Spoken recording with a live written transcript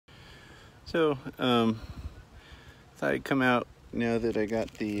So, thought I'd come out now that I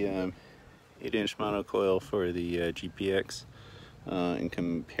got the 8-inch monocoil for the GPX and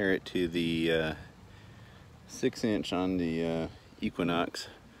compare it to the 6-inch on the Equinox.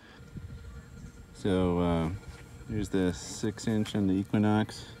 So there's the 6-inch on the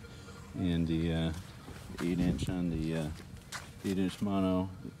Equinox and the 8-inch on the 8-inch mono,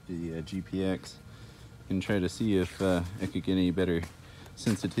 the GPX, and try to see if I could get any better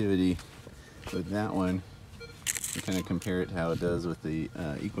sensitivity with that one and kind of compare it to how it does with the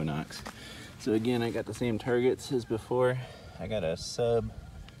Equinox. So again, I got the same targets as before. I got a sub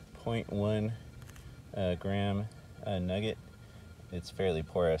 0.1 gram nugget. It's fairly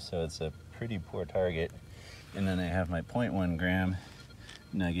porous, so it's a pretty poor target. And then I have my 0.1 gram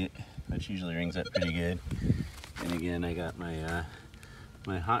nugget, which usually rings up pretty good. And again, I got my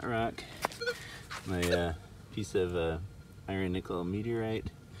my hot rock, my piece of iron nickel meteorite,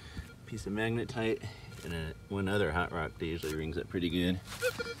 piece of magnetite, and one other hot rock that usually rings up pretty good.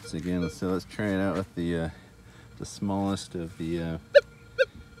 So again, let's try it out with the smallest of the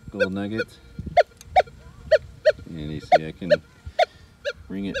gold nuggets. And you see I can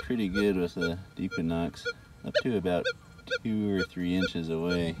ring it pretty good with the Equinox up to about 2 or 3 inches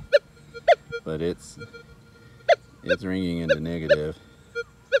away, but it's ringing into negative.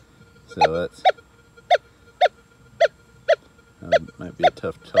 So that might be a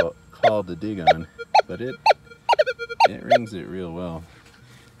tough call to dig on, but it rings it real well.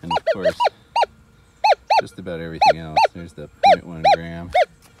 And of course, just about everything else. There's the 0.1 gram.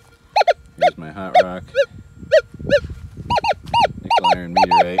 Here's my hot rock, nickel iron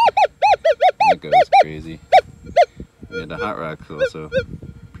meteorite. That goes crazy. Yeah, the hot rock's also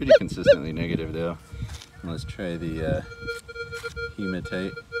pretty consistently negative though. And let's try the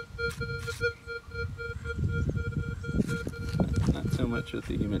hematite. Not so much with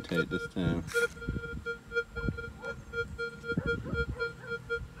the hematite this time.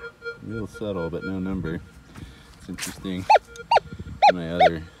 Real subtle, but no number. It's interesting. My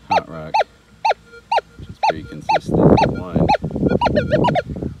other hot rock, which is pretty consistent. One.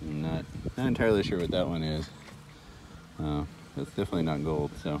 I'm not entirely sure what that one is. That's definitely not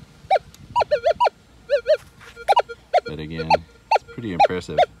gold, so. But again, it's pretty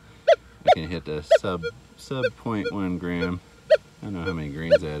impressive. I can hit the sub 0.1 gram. I don't know how many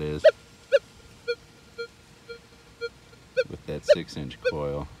grains that is with that 6-inch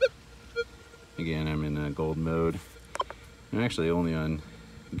coil. Again, I'm in gold mode. I'm actually only on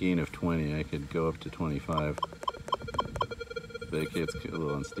gain of 20. I could go up to 25, but it gets a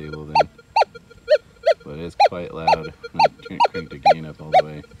little unstable then. But it's quite loud. I can't crank the gain up all the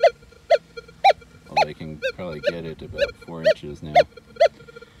way. Although I can probably get it to about 4 inches now.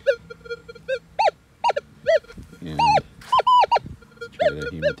 And let's try the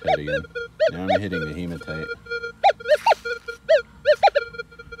hematite again. Now I'm hitting the hematite.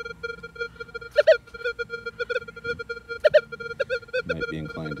 Might be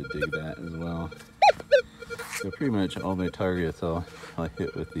inclined to dig that as well. So pretty much all my targets I'll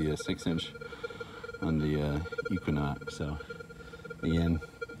hit with the 6-inch on the Equinox. So again,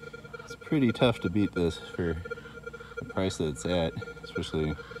 it's pretty tough to beat this for the price that it's at, especially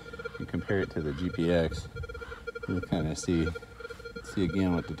when you compare it to the GPX. You'll kind of see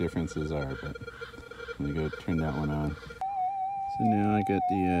again what the differences are, but I'm gonna go turn that one on. So now I got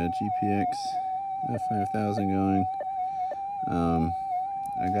the GPX F5000 going.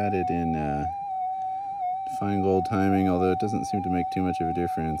 I got it in fine gold timing, although it doesn't seem to make too much of a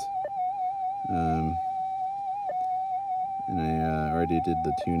difference. And I already did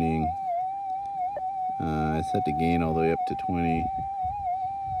the tuning. I set the gain all the way up to 20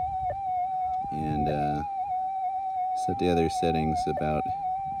 and set the other settings about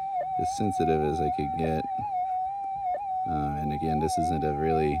as sensitive as I could get. And again, this isn't a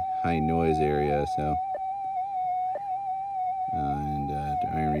really high noise area, so and the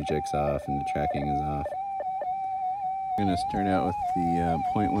iron reject's off and the tracking is off. I'm going to start out with the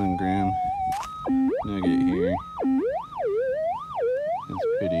 0.1 gram nugget here. It's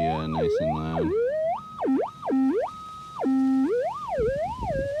pretty nice and loud.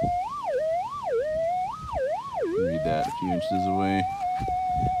 Read that a few inches away.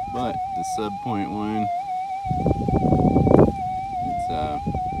 But the sub 0.1, it's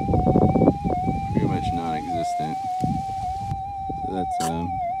pretty much non-existent. So that's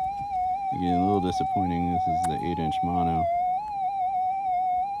again a little disappointing. This is the 8-inch mono.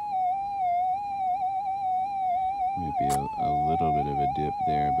 Might be a little bit of a dip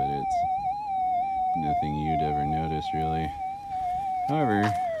there, but it's nothing you'd ever notice really. However,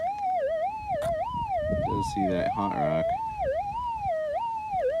 it does see that hot rock.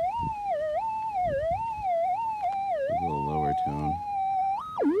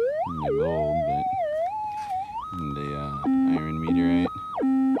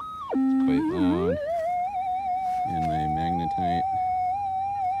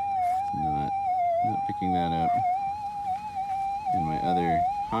 picking that up. And my other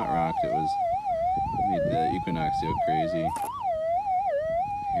hot rock that made the Equinox go crazy.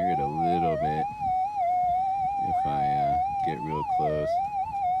 Hear it a little bit if I get real close.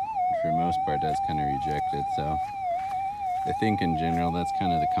 For the most part, that's kind of rejected. So I think in general, that's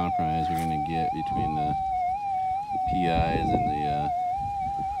kind of the compromise you're going to get between the PIs and the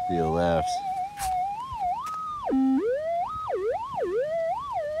LFs.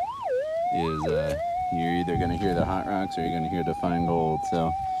 Is you're either going to hear the hot rocks or you're going to hear the fine gold.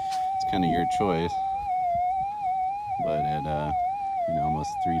 So it's kind of your choice. But at almost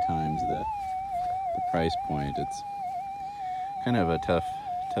 3 times the price point, it's kind of a tough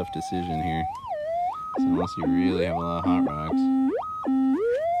decision here. So unless you really have a lot of hot rocks,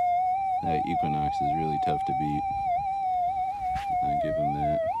 that Equinox is really tough to beat. I give them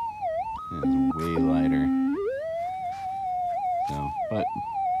that. And it's way lighter. So, but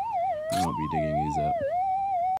I won't be digging these up.